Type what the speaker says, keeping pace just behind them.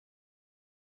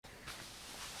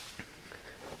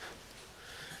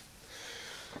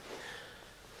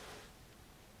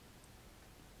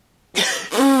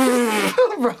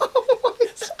bro.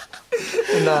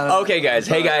 No. Okay, guys.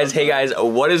 Hey, guys.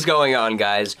 What is going on,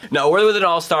 guys? No, we're with an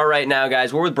all-star right now,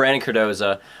 guys. We're with Brandon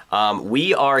Cardoza.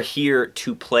 We are here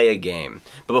to play a game.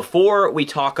 But before we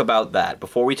talk about that,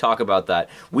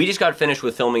 we just got finished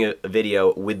with filming a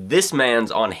video with this man's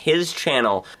on his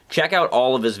channel. Check out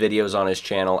all of his videos on his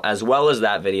channel, as well as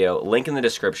that video. Link in the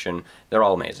description. They're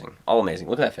all amazing. All amazing.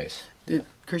 Look at that face. Dude,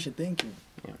 Christian, thank you.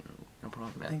 Yeah, no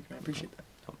problem, man. Thank you, man. I appreciate that.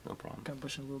 No problem. Kind of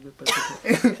pushing a little bit, but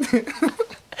it's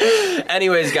okay.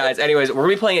 Anyways, guys, we're going to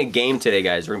be playing a game today,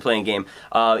 guys. We're going to be playing a game.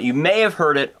 You may have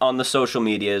heard it on the social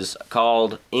medias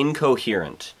called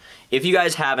Incoherent. If you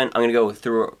guys haven't, I'm going to go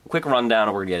through a quick rundown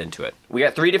and we're going to get into it. We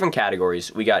got 3 different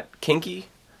categories. We got kinky,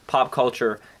 pop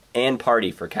culture, and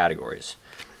party for categories.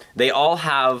 They all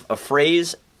have a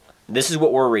phrase. This is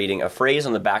what we're reading. A phrase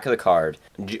on the back of the card.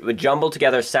 Jumbled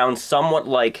together sounds somewhat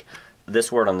like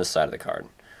this word on this side of the card.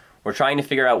 We're trying to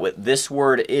figure out what this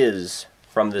word is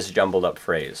from this jumbled up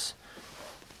phrase.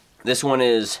 This one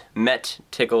is met,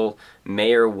 tickle,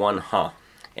 mayor, one, huh.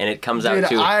 And it comes out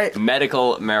to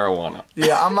medical marijuana.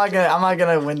 Yeah, I'm not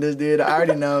gonna win this, dude. I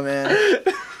already know, man.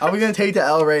 I'm gonna take the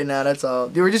L right now, that's all.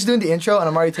 Dude, we're just doing the intro and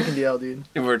I'm already taking the L, dude.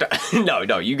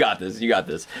 No, you got this. You got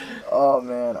this. Oh,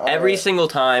 man. Every single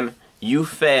time you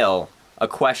fail a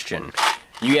question,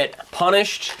 you get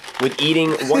punished with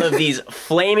eating one of these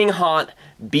flaming hot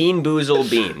Bean Boozled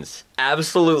beans.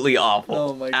 Absolutely awful.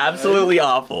 Oh my God. Absolutely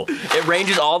awful. It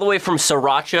ranges all the way from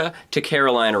Sriracha to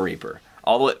Carolina Reaper.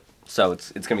 All the way, so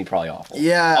it's gonna be probably awful.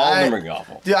 Yeah, all of them are gonna be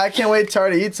awful. Dude, I can't wait to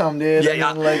already eat some, dude. Yeah,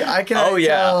 I mean, like I can already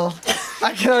tell.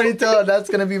 I can already tell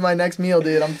that's gonna be my next meal,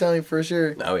 dude. I'm telling you for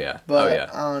sure. Oh yeah. But oh yeah.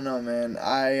 I don't know, man.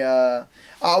 I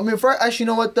mean, actually, you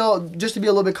know what though? Just to be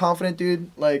a little bit confident,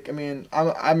 dude. Like, I'm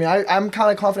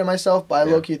kind of confident myself, but I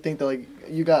low-key think that like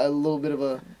you got a little bit of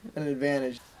an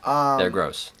advantage. They're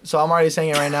gross. So I'm already saying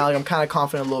it right now. Like I'm kind of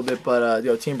confident a little bit, but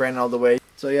Team Brandon all the way.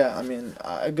 So yeah, I mean,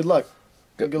 good luck.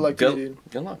 Good luck to you, dude.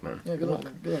 Good luck, man. Yeah, good luck,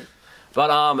 man. Good luck.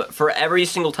 But for every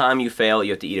single time you fail, you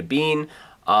have to eat a bean.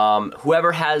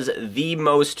 Whoever has the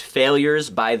most failures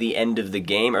by the end of the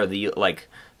game, or the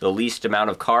least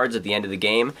amount of cards at the end of the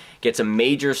game, gets a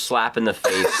major slap in the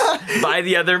face by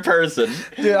the other person.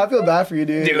 Dude, I feel bad for you,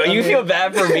 dude. Dude, you feel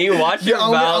bad for me? Watch your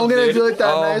mouth, I'm gonna do like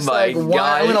that oh nice, my like,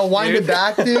 I'm gonna wind it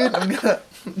back, dude. I'm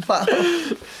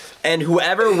gonna... And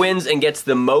whoever wins and gets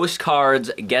the most cards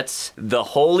gets the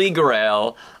holy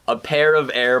grail, a pair of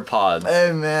AirPods.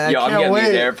 Hey, man, Yo, I'm getting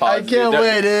these AirPods. I can't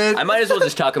wait, dude. I might as well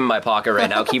just tuck them in my pocket right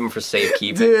now, keep them for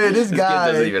safekeeping. Dude, this guy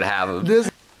kid doesn't even have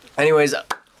them. Anyways,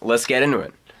 let's get into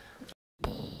it.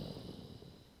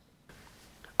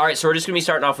 Alright, so we're just going to be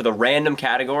starting off with a random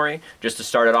category, just to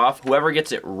start it off. Whoever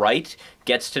gets it right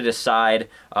gets to decide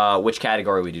which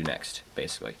category we do next,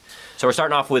 basically. So we're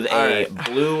starting off with a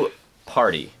blue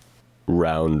party.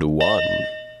 Round 1.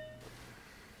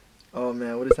 Oh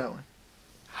man, what is that one?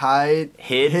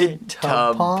 Hid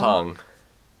tub pung.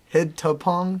 Hid tub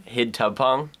pung? Hid tub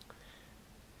pung?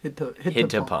 Hid tub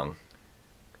pung.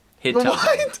 Hid tub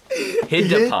pung. Hid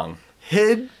tub pung.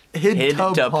 Hid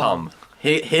tub pung.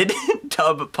 Hid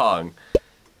tub pung.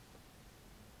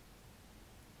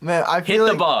 Man, I feel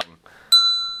Hit the bong.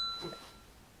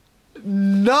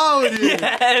 No, dude.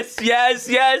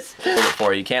 Yes. Hold it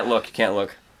for you. You can't look.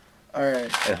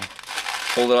 Alright.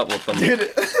 Hold it up with them.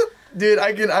 Dude,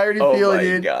 I already feel it,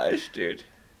 dude. Oh my gosh, dude.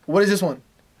 What is this one?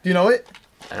 Do you know it?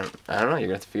 I don't know. You're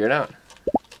gonna have to figure it out.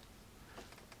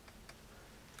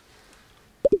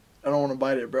 I don't want to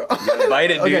bite it, bro. You gotta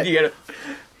bite it, dude. Okay. You gotta.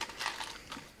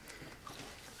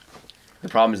 The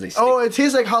problem is they stick. Oh, it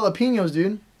tastes like jalapenos,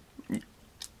 dude.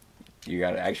 You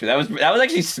gotta actually. That was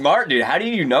actually smart, dude. How do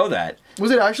you know that?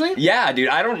 Was it actually? Yeah, dude.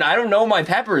 I don't know my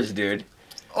peppers, dude.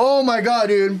 Oh my god,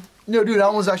 dude. No, dude, that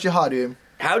one was actually hot, dude.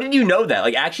 How did you know that?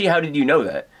 Like, actually, how did you know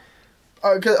that?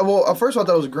 Well, at first I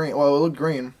thought it was green. Well, it looked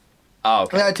green. Oh,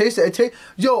 okay. Yeah, I tasted it.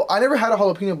 Yo, I never had a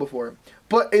jalapeno before,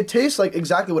 but it tastes like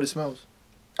exactly what it smells.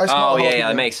 Oh, yeah,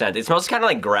 that makes sense. It smells kind of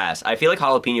like grass. I feel like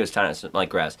jalapeno is kind of like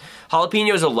grass.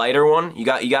 Jalapeno is a lighter one. You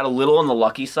got a little on the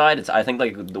lucky side. It's, I think,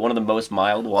 like one of the most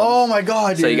mild ones. Oh my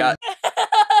god, dude. So you got...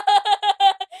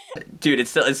 Dude,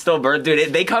 it's still burnt.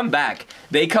 Dude, they come back.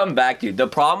 They come back, dude. The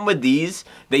problem with these,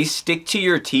 they stick to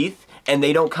your teeth and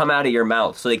they don't come out of your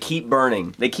mouth. So they keep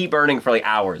burning. They keep burning for like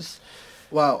hours.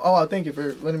 Wow. Oh, thank you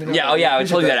for letting me know. Yeah, I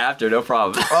told you that after. No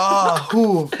problem.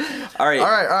 Oh, All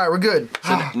right, we're good.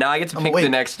 So now I get to pick the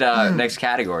next next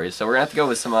category. So we're gonna have to go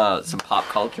with some pop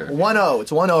culture. 1-0.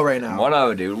 It's 1-0 right now.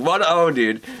 1-0, dude. 1-0,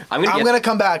 dude. I'm gonna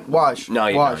come back. Watch. No,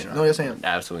 you're Watch. not. No, yes I am.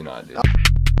 Absolutely not, dude.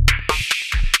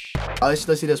 Let's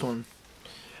see this one.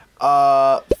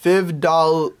 Fifth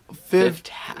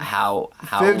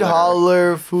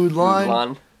Holler Food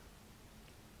Line.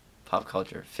 Pop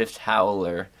culture. Fifth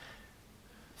Howler.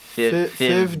 Fifth.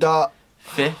 Fifth.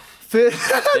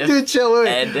 Dude, chill. Wait.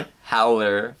 Ed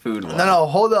Howler Food Line. No,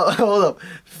 hold up.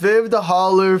 Fifth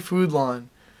Holler Food Line.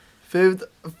 Fifth.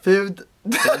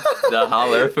 The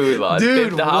Holler Food Line.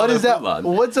 Dude, what is that? Line.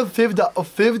 What's a fifth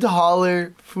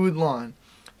Holler Food Line?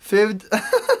 Fifth.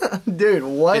 Dude,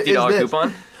 what is this? $50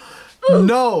 coupon?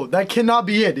 No, that cannot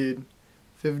be it, dude.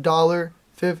 $5.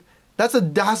 That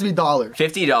has to be dollar.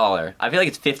 $50. I feel like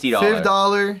it's $50.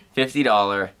 $5.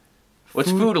 $50.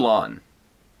 What's Food Lawn?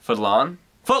 Foot Lawn?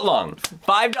 Footlong.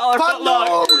 $5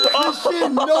 footlong. No,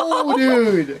 shit, no,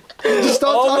 dude. Just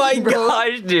stop talking, bro.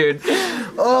 Gosh, dude.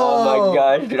 Oh my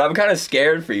gosh, dude. I'm kind of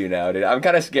scared for you now, dude. I'm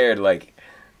kind of scared, like,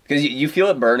 because you feel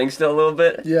it burning still a little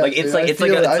bit. Yeah, like it's dude, it's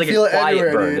like a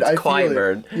quiet burn. It's a quiet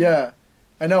burn. Yeah,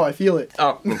 I know. I feel it.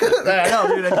 Oh, okay. I know,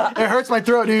 dude. It hurts my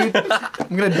throat, dude.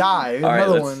 I'm gonna die. All right,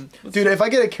 Another one, dude. If I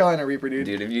get a Carolina Reaper, dude.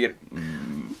 Dude, if you get.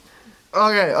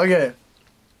 Okay.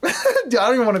 Dude, I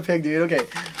don't even want to pick, dude. Okay.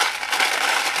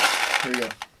 Here we go.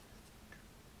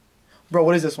 Bro,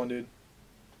 what is this one, dude?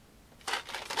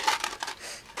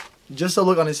 Just a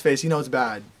look on his face, you know it's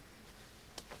bad.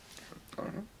 I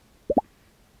don't know.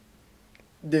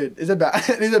 Dude, is it bad?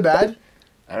 Is it bad?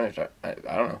 I don't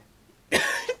know.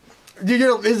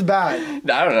 Dude, it's bad.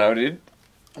 I don't know, dude.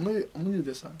 I'm gonna do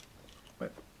this one.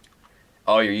 Wait.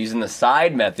 Oh, you're using the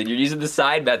side method.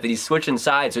 He's switching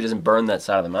sides so it doesn't burn that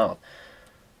side of the mouth.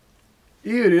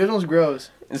 Ew, dude, that one's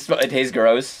gross. It tastes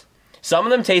gross. Some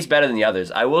of them taste better than the others.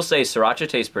 I will say sriracha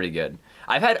tastes pretty good.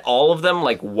 I've had all of them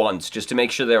like once just to make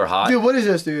sure they were hot. Dude, what is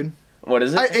this, dude? What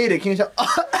is it? I ate it. Can you tell?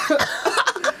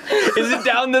 Is it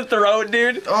down the throat,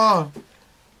 dude? Oh.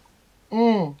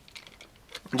 Dude,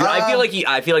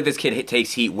 I feel like this kid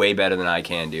takes heat way better than I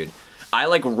can, dude. I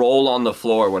like roll on the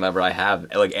floor whenever I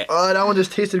have like. That one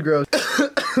just tasted gross.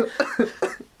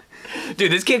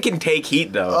 Dude, this kid can take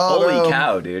heat though. Oh, Holy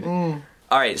cow, dude.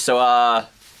 All right, so I'll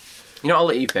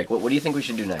let you pick. What do you think we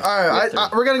should do next? All right,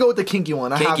 we're gonna go with the kinky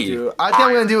one. Kinky. I have to. I think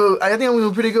I'm gonna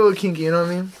do pretty good with kinky. You know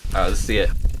what I mean? All right, let's see it.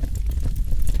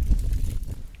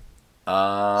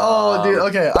 Oh, dude.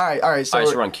 Okay. All right. So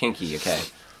we're on kinky. Okay.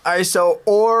 All right. So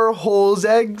holes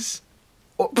eggs.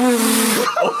 Holes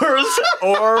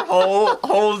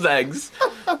eggs.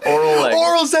 Oral eggs.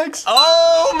 Oral sex.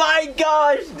 Oh my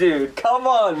gosh, dude! Come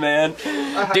on, man,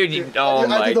 dude. I did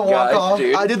the walk off.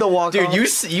 Dude. I did the walk off.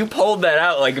 Dude, you pulled that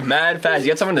out like mad fast.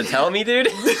 You got someone to tell me, dude?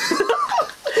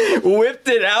 Whipped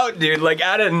it out, dude, like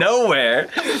out of nowhere.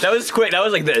 That was quick. That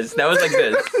was like this. That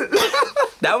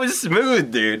was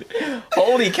smooth, dude.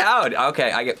 Holy cow.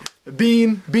 Okay, I get.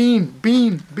 Bean.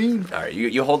 All right,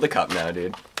 you hold the cup now,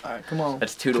 dude. All right, come on.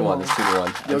 That's 2-1. That's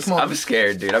 2-1. Yo, come on. I'm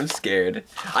scared, dude. I'm scared.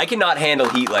 I cannot handle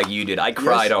heat like you did. I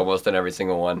cried almost on every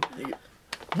single one.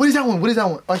 What is that one?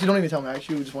 Actually, don't even tell me. I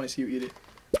actually just want to see you eat it.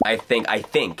 I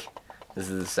think this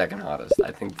is the second hottest.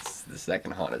 I think this is the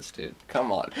second hottest, dude.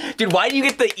 Come on. Dude, why do you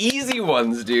get the easy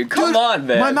ones, dude? Come on,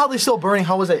 man. My mouth is still burning.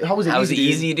 How was it? How was it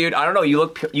easy, dude? I don't know. You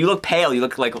look pale. You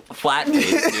look like flat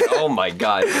face, dude. Oh my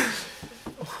god.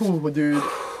 Ooh, dude.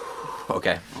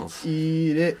 Okay.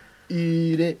 Eat it.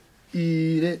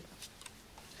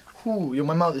 Ooh, yo,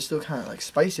 my mouth is still kind of like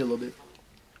spicy a little bit.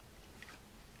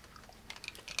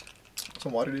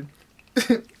 Some water, dude.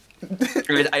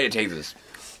 I didn't take this.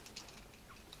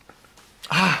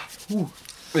 Ooh.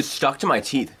 It's stuck to my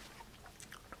teeth.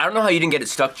 I don't know how you didn't get it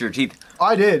stuck to your teeth.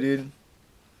 I did, dude.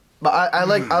 But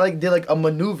I did like a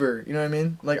maneuver. You know what I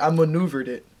mean? Like I maneuvered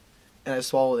it, and I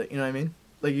swallowed it. You know what I mean?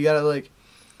 Like you gotta like,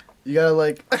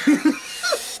 dude.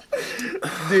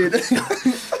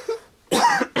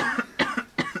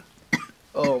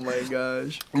 Oh my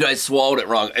gosh. Dude, I swallowed it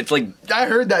wrong. It's like I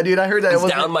heard that, dude. It's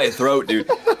down my throat, dude.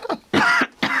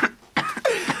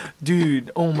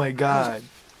 Dude, oh my god.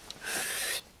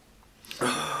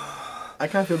 I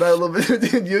kind of feel bad a little bit,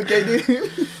 dude. You okay,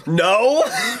 dude? No.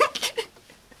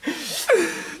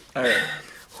 All right.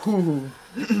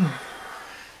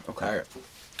 Okay. All right.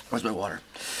 Where's my water?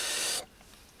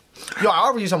 Yo, I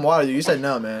offered you some water, dude. You said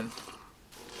no, man.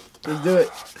 Let's do it.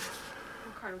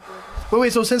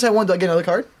 Wait. So since I won, do I get another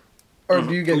card? Or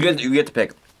do you get? You get to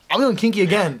pick. I'm doing kinky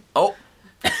again. Oh.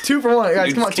 2 for 1, guys.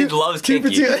 Dude, Come on. this kid loves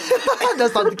kinky. 2 for 2.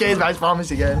 That's not the case, but I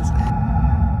promise you guys.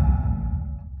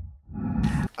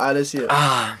 Alright, let's see it.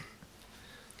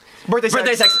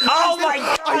 Birthday sex. Oh my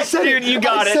gosh, dude, you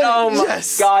got it. it. Oh my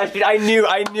gosh, dude, I knew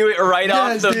it right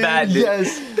off the bat, dude.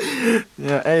 Yes.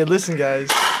 Yeah. Hey, listen, guys.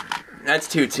 That's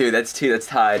 2-2. That's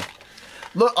tied.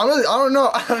 Look, I don't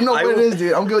know what it is,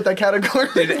 dude. I'm good with that category.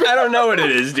 Dude, I don't know what it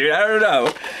is, dude. I don't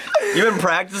know. You been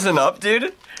practicing up,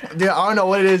 dude? Dude, I don't know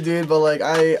what it is, dude, but like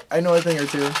I know a thing or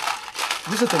two.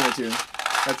 Just a thing or two.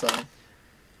 That's all.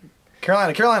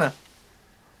 Carolina.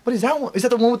 What is that one? Is that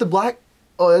the one with the black?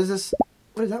 Oh, is this?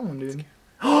 What is that one, dude?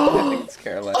 I think it's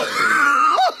Carolina.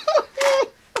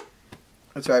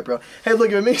 That's right, bro. Hey, look,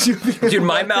 if it makes you feel Dude,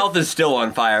 my mouth is still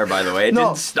on fire, by the way. It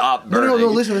didn't stop burning. No,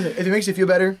 listen. If it makes you feel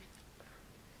better.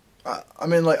 I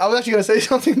mean, like, I was actually gonna say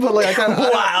something, but like, I kind of.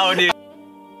 Wow, dude.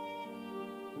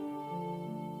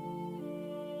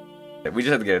 We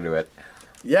just have to get into it.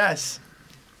 Yes.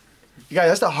 You guys,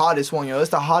 that's the hottest one, yo. That's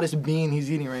the hottest bean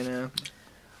he's eating right now.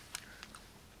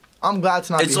 I'm glad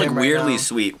to not It's be like him right weirdly now.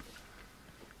 sweet.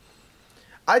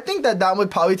 I think that would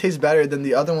probably taste better than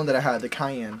the other one that I had, the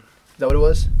cayenne. Is that what it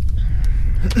was?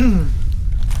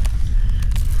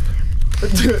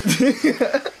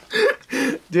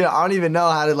 Dude, I don't even know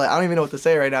how to, like, I don't even know what to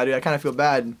say right now, dude. I kind of feel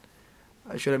bad.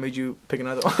 I should have made you pick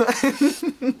another one. I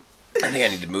think I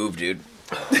need to move, dude.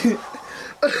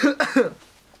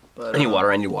 But, I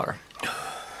need water.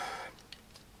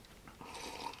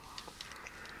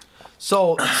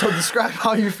 So describe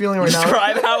how you're feeling right now.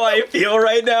 Describe how I feel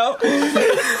right now?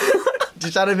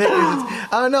 Just trying to make it. I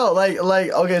don't know, like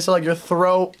okay, so like your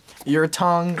throat, your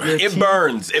tongue, your It teeth.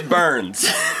 burns. It burns.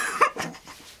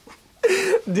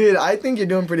 Dude, I think you're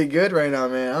doing pretty good right now,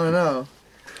 man. I don't know.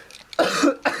 All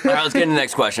right, let's get into the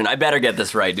next question. I better get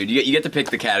this right, dude. You get to pick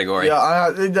the category.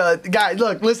 Yeah, guys,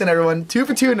 look, listen, everyone. 2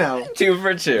 for 2 now. 2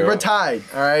 for 2. We're tied.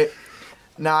 All right.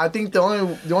 Now I think the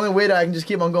only way that I can just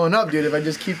keep on going up, dude, if I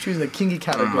just keep choosing the kinky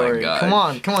category. God.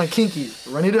 Come on, kinky.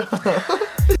 Run it up.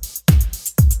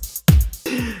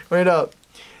 Run it up.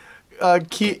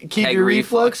 Keep your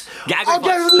reflux. Gag Oh,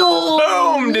 reflux. no.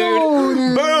 Boom, dude. No,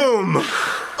 dude. Boom.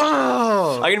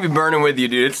 Oh. I'm gonna be burning with you,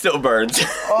 dude. It still burns.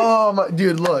 Oh my,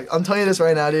 dude, look, I'm telling you this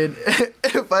right now, dude.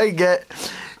 If I get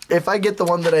the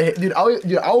one that I hate, dude,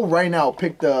 I'll right now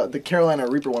pick the Carolina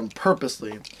Reaper one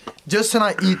purposely, just to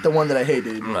not eat the one that I hate,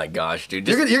 dude. Oh my gosh, dude.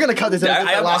 You're gonna cut this out.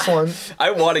 The last one.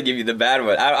 I want to give you the bad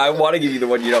one. I want to give you the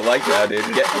one you don't like now, dude.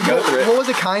 Go through it. What was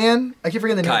it, cayenne? I keep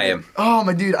forgetting the name. Cayenne. Oh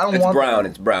my dude, I don't It's want. brown.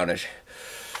 It's brownish.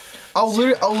 I'll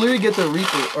literally get the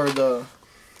Reaper or the.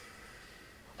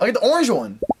 I'll get the orange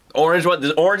one. Orange one.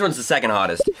 The orange one's the second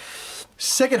hottest.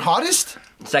 Second hottest?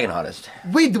 Second hottest.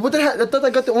 Wait, what the heck? I thought I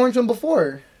got the orange one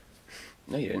before.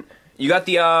 No, you didn't. You got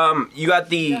cayenne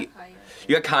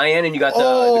and you got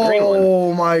the green one.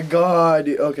 Oh my god.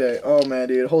 Dude. Okay. Oh man,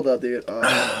 dude. Hold up, dude.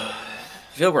 I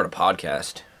feel like we're on a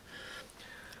podcast.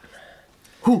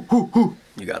 Who?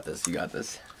 You got this. You got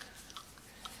this.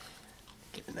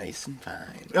 Get it nice and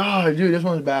fine. Oh, dude, this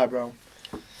one's bad, bro.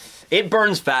 It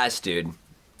burns fast, dude.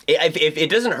 If it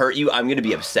doesn't hurt you, I'm gonna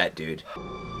be upset, dude.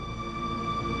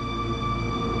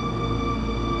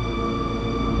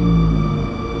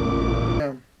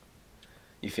 Yeah.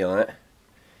 You feeling it?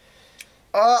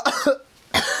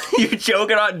 You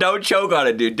choking on? Don't choke on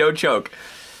it, dude. Don't choke.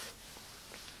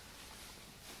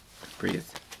 Breathe.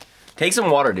 Take some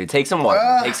water, dude. Take some water.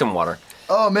 Take some water.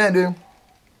 Oh man, dude.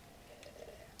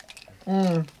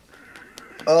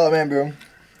 Oh man, bro.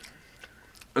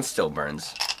 It still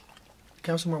burns.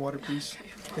 Can I have some more water, please?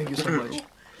 Thank you so much.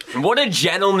 What a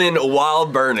gentleman while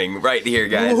burning right here,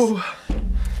 guys. Ooh.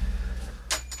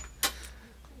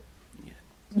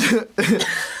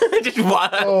 Just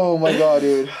wild. Oh my god,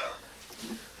 dude.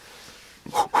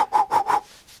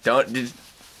 Don't. Just,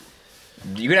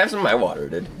 you can have some of my water,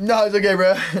 dude. No, it's okay,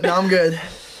 bro. No, I'm good.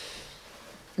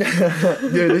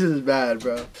 Dude, this is bad,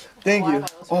 bro. Thank you.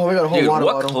 Oh, we got a whole Dude, water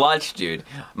what bottle. clutch, dude.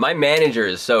 My manager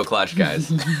is so clutch,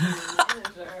 guys.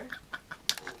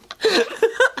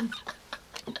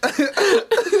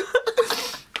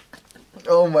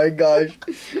 Oh my gosh.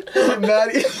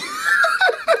 Maddie.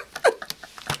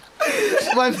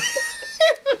 My...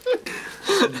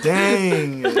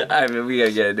 Dang. I mean, we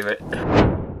gotta get into it.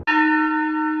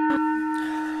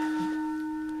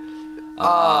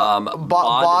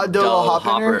 Bottle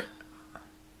hopper.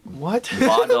 What?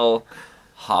 Bottle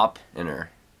hopper.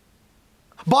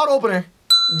 Bottle opener.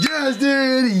 Yes,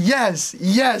 dude. Yes.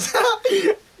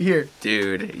 Here.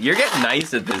 Dude, you're getting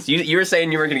nice at this. You were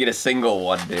saying you were gonna get a single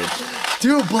one, dude.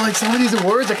 Dude, but like some of these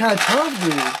words are kind of tough,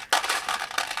 dude.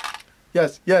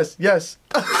 Yes. Is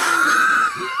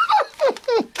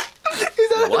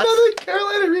that What? another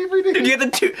Carolina Reaper, dude? Did you get the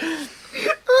two?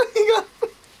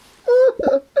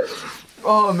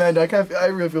 Oh man, I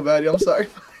really feel bad. Dude. I'm sorry.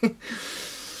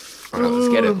 All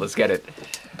right, let's get it.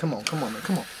 Come on, man.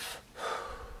 Come on.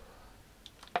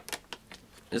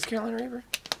 Is Carolina Reaper?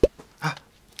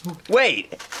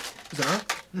 Wait. Is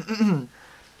that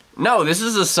No, this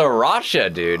is a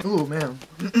sriracha, dude. Ooh, man.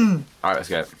 All right, let's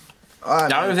get it. All right, I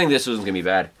don't even think this one's gonna be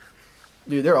bad.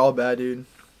 Dude, they're all bad, dude.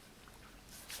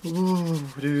 Ooh,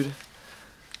 dude.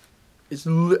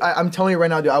 I'm telling you right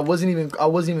now, dude. I wasn't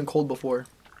even cold before.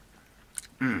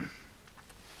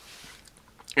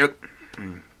 Yep.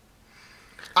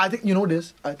 I think you know what it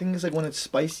is. I think it's like when it's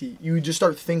spicy, you just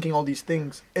start thinking all these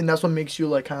things, and that's what makes you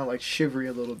like kind of like shivery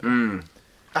a little bit.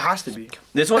 It has to be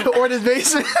This one or this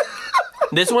basic.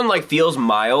 This one like feels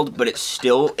mild, but it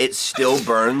still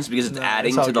burns because it's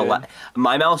adding it's to the. all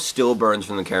My mouth still burns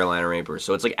from the Carolina Reaper,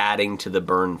 so it's like adding to the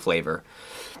burn flavor.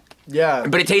 Yeah.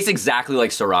 But it tastes exactly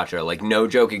like sriracha. Like no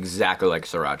joke, exactly like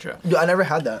sriracha. Dude, I never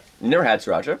had that. You never had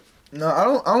sriracha? No, I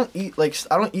don't eat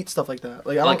I don't eat stuff like that.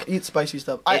 Like I don't eat spicy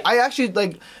stuff. I actually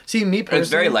like see me personally. It's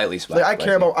very lightly spiced. Like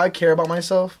I care about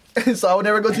myself, so I would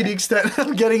never go to the extent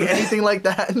of getting anything like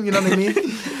that. You know what I mean?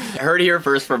 I heard it here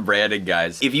first from Brandon,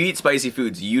 guys. If you eat spicy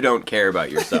foods, you don't care about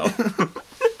yourself.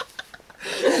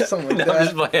 Something like No, that. I'm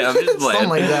just playing. Something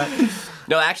like that.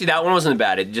 No, actually, that one wasn't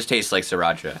bad. It just tastes like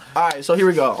sriracha. All right, so here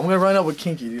we go. I'm gonna run up with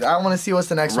Kinky, dude. I want to see what's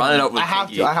the next one. Run it up with I have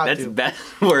Kinky. to. I have That's to.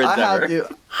 best words I ever. have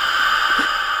to.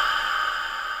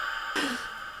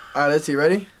 All right, let's see.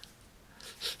 Ready?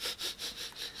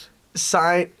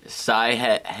 Side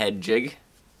Head jig.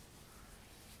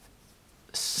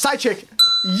 chick.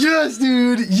 Yes,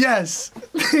 dude. Yes.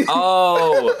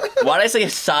 Oh, why did I say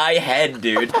side head,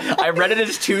 dude? I read it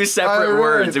as two separate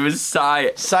words. It was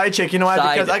side. Side chick. You know why?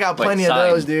 Side, Because I got but plenty of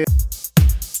side. those, dude.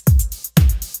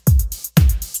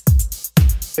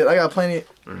 I got plenty.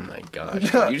 Oh my gosh,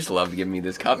 dude, you just love giving me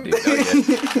this cup, dude, don't you?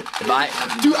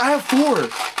 Dude, I have 4.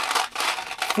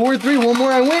 4, 3. One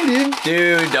more, I win, dude.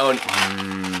 Dude, don't.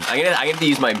 I have to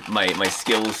use my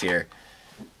skills here.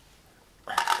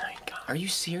 Oh my god, are you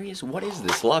serious? What is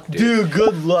this luck, dude? Dude,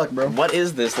 good luck, bro. What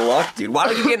is this luck, dude? Why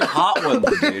don't you get hot ones,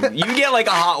 dude? You get like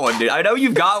a hot one, dude. I know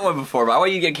you've got one before, but why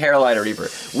don't you get Carolina Reaper?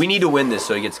 We need to win this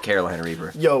so he gets Carolina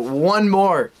Reaper. Yo, one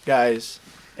more, guys,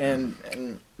 and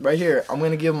right here, I'm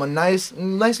gonna give him a nice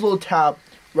little tap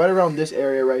right around this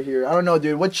area right here. I don't know,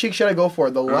 dude. What cheek should I go for?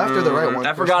 The left or the right one?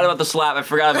 I forgot about the slap.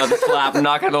 I'm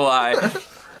not gonna lie.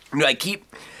 Dude, I keep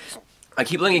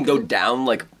letting it go down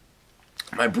like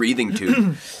my breathing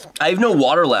tube. I have no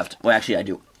water left. Well, actually, I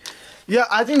do. Yeah,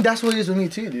 I think that's what it is with me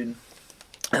too, dude.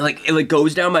 And it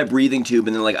goes down my breathing tube,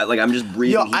 and then I'm just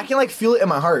breathing. Yo, heat. I can like feel it in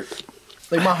my heart.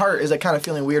 Like my heart is like kind of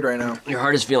feeling weird right now. Your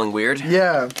heart is feeling weird.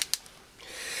 Yeah.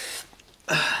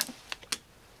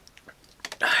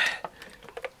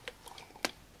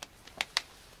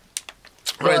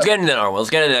 All right, let's get into the next one. Let's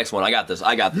get into the next one. I got this.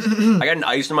 I got an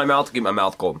ice in my mouth to keep my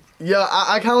mouth cold. Yeah,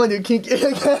 I kind of want to do kinky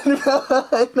again.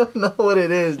 I don't know what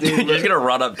it is, dude. You're just gonna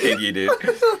run up kinky, dude.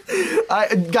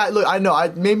 Look, I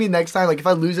know. Maybe next time, like if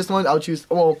I lose this one, I'll choose.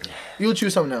 Well, you'll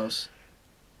choose something else,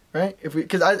 right?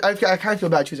 Because I kind of feel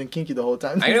bad choosing kinky the whole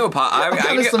time. I'm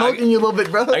kind of smoking you a little bit,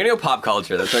 bro. I'm gonna go pop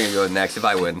culture. That's what I'm gonna go next if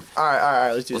I win. All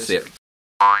right. Let's do Let's this. see it.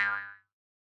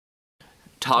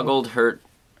 Toggled hurt.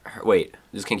 Wait,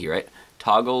 this is kinky, right?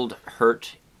 Toggled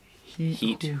hurt.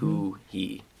 Heat who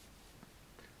he.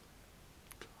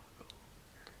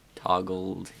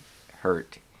 Toggled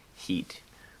hurt heat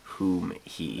whom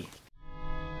he.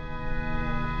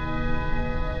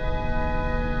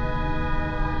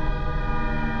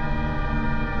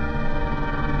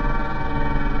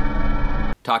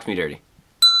 Talk to me dirty.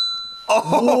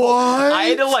 Oh, What? I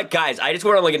had to guys. I just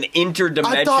went on an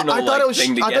interdimensional I thought it was.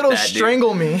 thing to I get thought it was that, dude.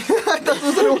 strangle me. I thought that's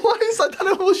what it was. I thought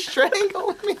it was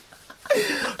strangle me.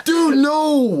 Dude,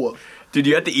 no. Dude,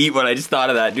 you have to eat one. I just thought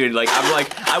of that, dude.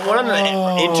 I went on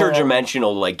an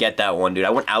interdimensional to get that one, dude. I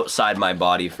went outside my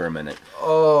body for a minute.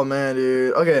 Oh man,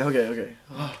 dude. Okay.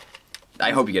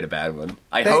 I hope you get a bad one.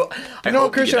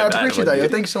 Christian, I appreciate that. Yo,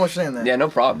 thank you so much for saying that. Yeah, no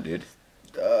problem, dude.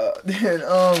 Dude,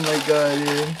 oh my god,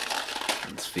 dude.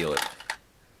 Let's feel it.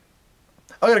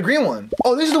 I got a green one.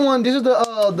 Oh, this is the one. This is the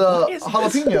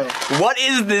jalapeno. What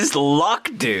is this luck,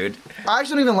 dude? I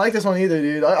actually don't even like this one either,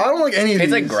 dude. I don't like any of these.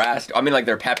 It's like grass. I mean,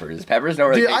 they're peppers. Peppers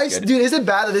don't really taste good. Dude, is it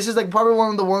bad that this is probably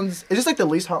one of the ones? Is this the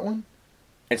least hot one?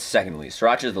 It's second least.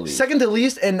 Sriracha's the least. Second to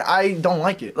least, and I don't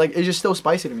like it. It's just still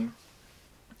spicy to me.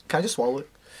 Can I just swallow it?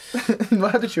 Do I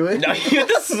have to chew it? No,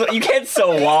 you can't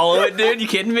swallow it, dude. You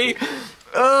kidding me?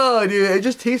 Oh, dude, it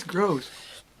just tastes gross.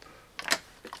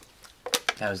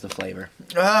 That was the flavor.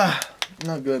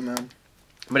 Not good, man.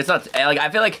 But it's not. I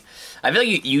feel like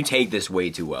you take this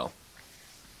way too well.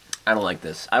 I don't like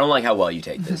this. I don't like how well you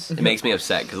take this. It makes me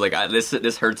upset because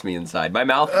this hurts me inside. My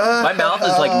mouth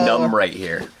is numb right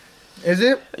here. Is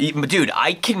it? Dude,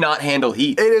 I cannot handle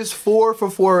heat. It is 4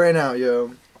 for 4 right now,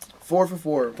 yo. 4 for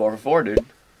 4. 4 for 4, dude.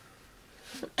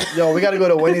 Yo, we gotta go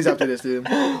to Wendy's after this, dude.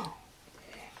 All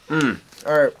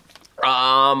right.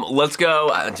 Let's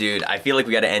go, dude. I feel like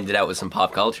we got to end it out with some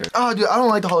pop culture. Oh, dude, I don't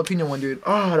like the jalapeno one, dude.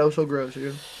 Oh, that was so gross,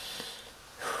 dude.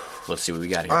 Let's see what we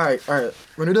got here. All right.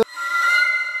 We're gonna do.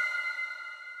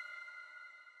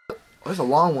 Oh, that's a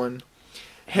long one.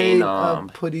 Hey,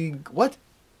 knob. Putty. What?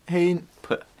 Hey.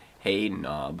 Hey,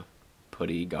 knob.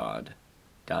 Putty god.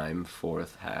 Dime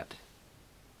fourth hat.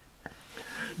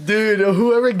 Dude,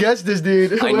 whoever guessed this,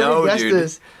 dude. Whoever I know, guessed dude.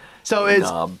 This. So it's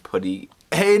knob putty.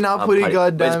 Hey, knob putty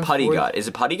god. But Dime it's putty fourth. god. Is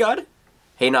it putty god?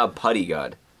 Hey, knob putty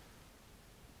god.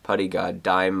 Putty god.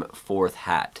 Dime fourth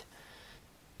hat.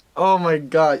 Oh my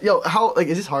god. Yo, how, like,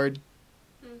 is this hard?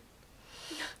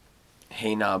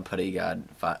 Hey, knob putty god.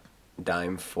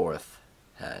 Dime fourth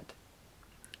hat.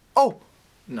 Oh!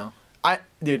 No.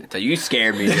 Dude. So you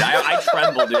scared me, dude. I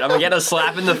tremble, dude. I'm getting a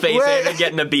slap in the face Wait. and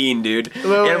getting a bean, dude. Wait,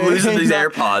 And I'm losing these no.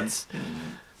 AirPods.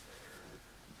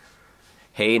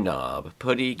 Hey, knob,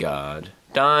 putty god,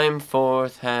 dime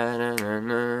fourth hat. Na, na,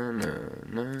 na,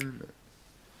 na, na.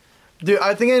 Dude,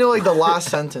 I think I know, like, the last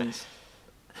sentence.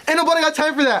 Ain't nobody got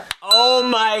time for that! Oh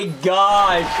my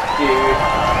gosh, dude.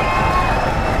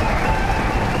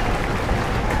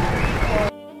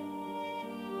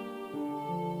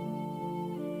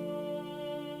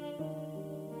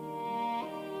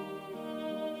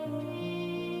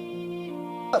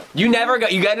 You never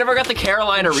got the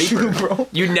Carolina Reaper. Bro.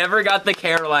 You never got the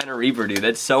Carolina Reaper, dude.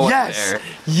 That's so unfair.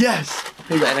 Yes!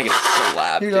 Here you go. And I get a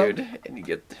slap, Here you go. dude. And you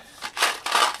get.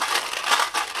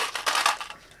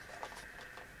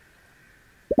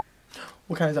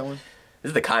 What kind is that one? This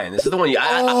is the Cayenne. This is the one you.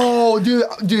 Oh,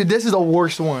 dude, this is the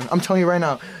worst one. I'm telling you right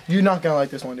now. You're not gonna like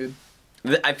this one, dude.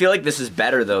 I feel like this is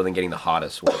better though than getting the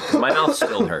hottest one. 'Cause my mouth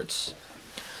still hurts.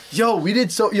 Yo, I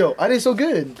did so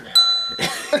good.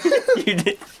 You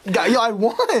did. Yo, I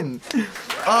won. Dude,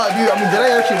 I mean, did I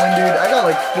actually win, dude? I got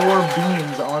like 4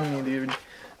 beans on me, dude.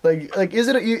 Like, is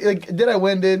it did I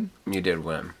win, dude? You did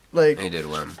win. Like, You did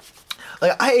win.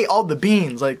 like I ate all the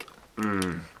beans, like.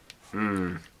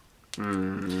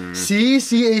 See,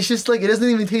 it's just like it doesn't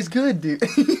even taste good, dude.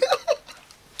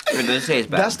 It does taste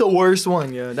bad. That's the worst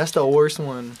one, yeah. That's the worst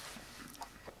one.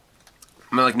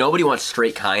 I mean, like nobody wants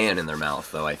straight Cayenne in their mouth,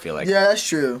 though. I feel like. Yeah, that's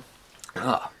true.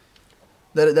 Ugh.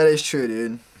 That is true,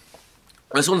 dude.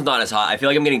 This one's not as hot. I feel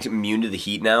like I'm getting immune to the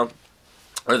heat now,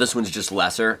 or this one's just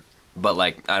lesser. But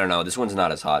like, I don't know. This one's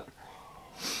not as hot.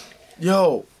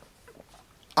 Yo,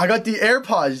 I got the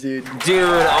AirPods, dude. Dude,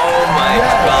 oh my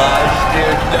gosh,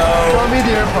 dude, no. Show me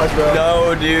the AirPods, bro.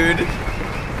 No, dude.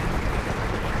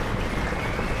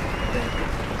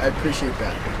 I appreciate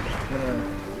that. I'm gonna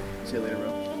see you later,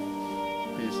 bro.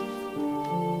 Peace.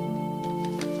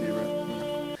 See you,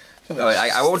 bro. Oh,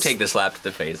 I won't take the slap to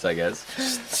the face, I guess.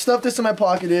 Stuff this in my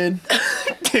pocket, dude.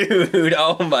 Dude,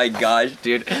 oh my gosh,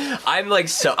 dude. I'm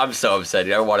so upset,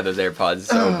 dude. I wanted those AirPods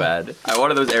so bad. I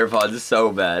wanted those AirPods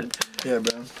so bad. Yeah,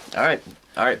 bro.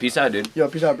 Alright, peace out, dude. Yo,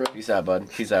 peace out, bro. Peace out, bud.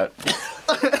 Peace out.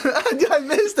 Dude, I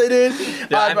missed it, dude.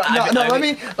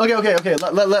 Okay.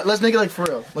 Let's make it like for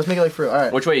real. All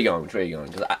right. Which way are you going?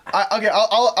 'Cause Okay,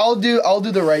 I'll do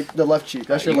the left cheek.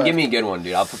 That's your you can left. give me a good one,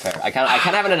 dude. I'll prepare. I kind of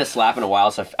haven't had a slap in a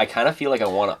while, so I kind of feel like I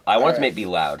want it to be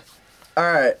loud. All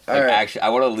right. Actually, I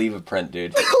want to leave a print,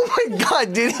 dude. Oh my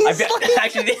god, dude.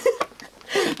 Actually,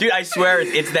 dude, I swear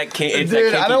it's that kinky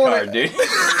Dude, I don't card, wanna- dude.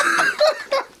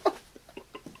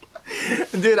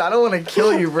 Dude, I don't want to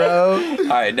kill you, bro.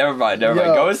 Alright, never mind. Yo.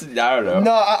 Go with, I don't know.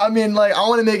 No, I mean, like, I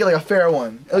want to make it like a fair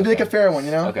one. It'll be like a fair one,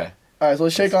 you know? Okay. All right, so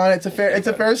let's shake on it. It's a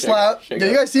fair slap. shake Yo,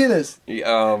 you it. guys seen this?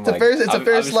 Oh my. It's a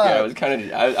fair I'm slap.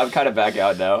 scared. I'm kind of back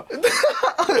out now.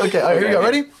 Okay, all right, here we go.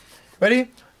 Okay. Ready?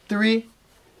 3,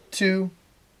 2.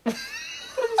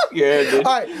 Yeah, dude.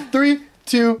 All right, 3,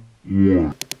 2.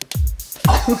 Yeah.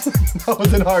 That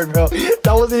wasn't hard, bro.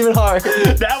 That wasn't even hard.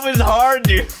 That was hard,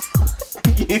 dude.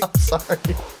 I'm sorry.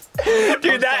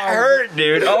 Dude, that hurt,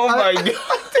 dude. Oh my god.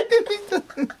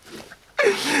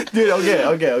 Dude,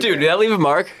 okay. Dude, did that leave a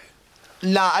mark?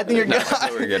 Nah, I think you're good. I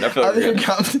feel we're good. I feel we're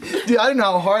good. Dude, I didn't know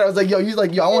how hard. I was like, yo, I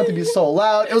want it to be so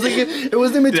loud. It was like, it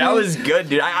was in between. Dude, that was good,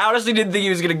 dude. I honestly didn't think he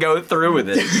was gonna go through with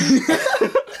it.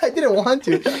 I didn't want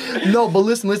to. No, but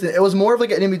listen. It was more of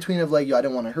like an in-between of like, yo, I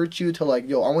didn't want to hurt you to like,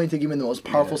 yo, I want you to give me the most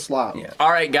powerful slap. Yeah.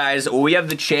 Alright, guys, we have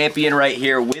the champion right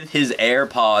here with his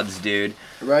AirPods, dude.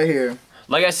 Right here.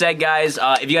 Like I said, guys,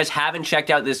 if you guys haven't checked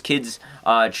out this kid's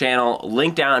channel,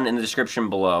 link down in the description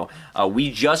below.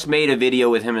 We just made a video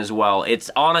with him as well.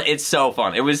 It's so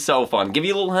fun. It was so fun. Give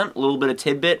you a little hint, a little bit of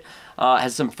tidbit.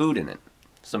 Has some food in it.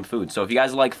 some food. So if you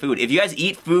guys like food, if you guys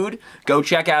eat food, go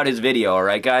check out his video, all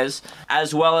right, guys?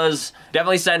 As well as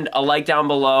definitely send a like down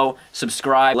below,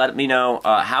 subscribe, let me know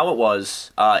how it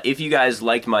was, if you guys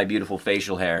liked my beautiful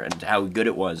facial hair and how good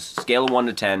it was. Scale of 1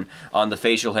 to 10 on the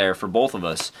facial hair for both of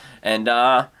us. And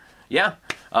yeah,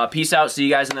 peace out. See you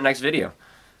guys in the next video.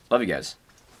 Love you guys.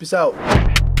 Peace out.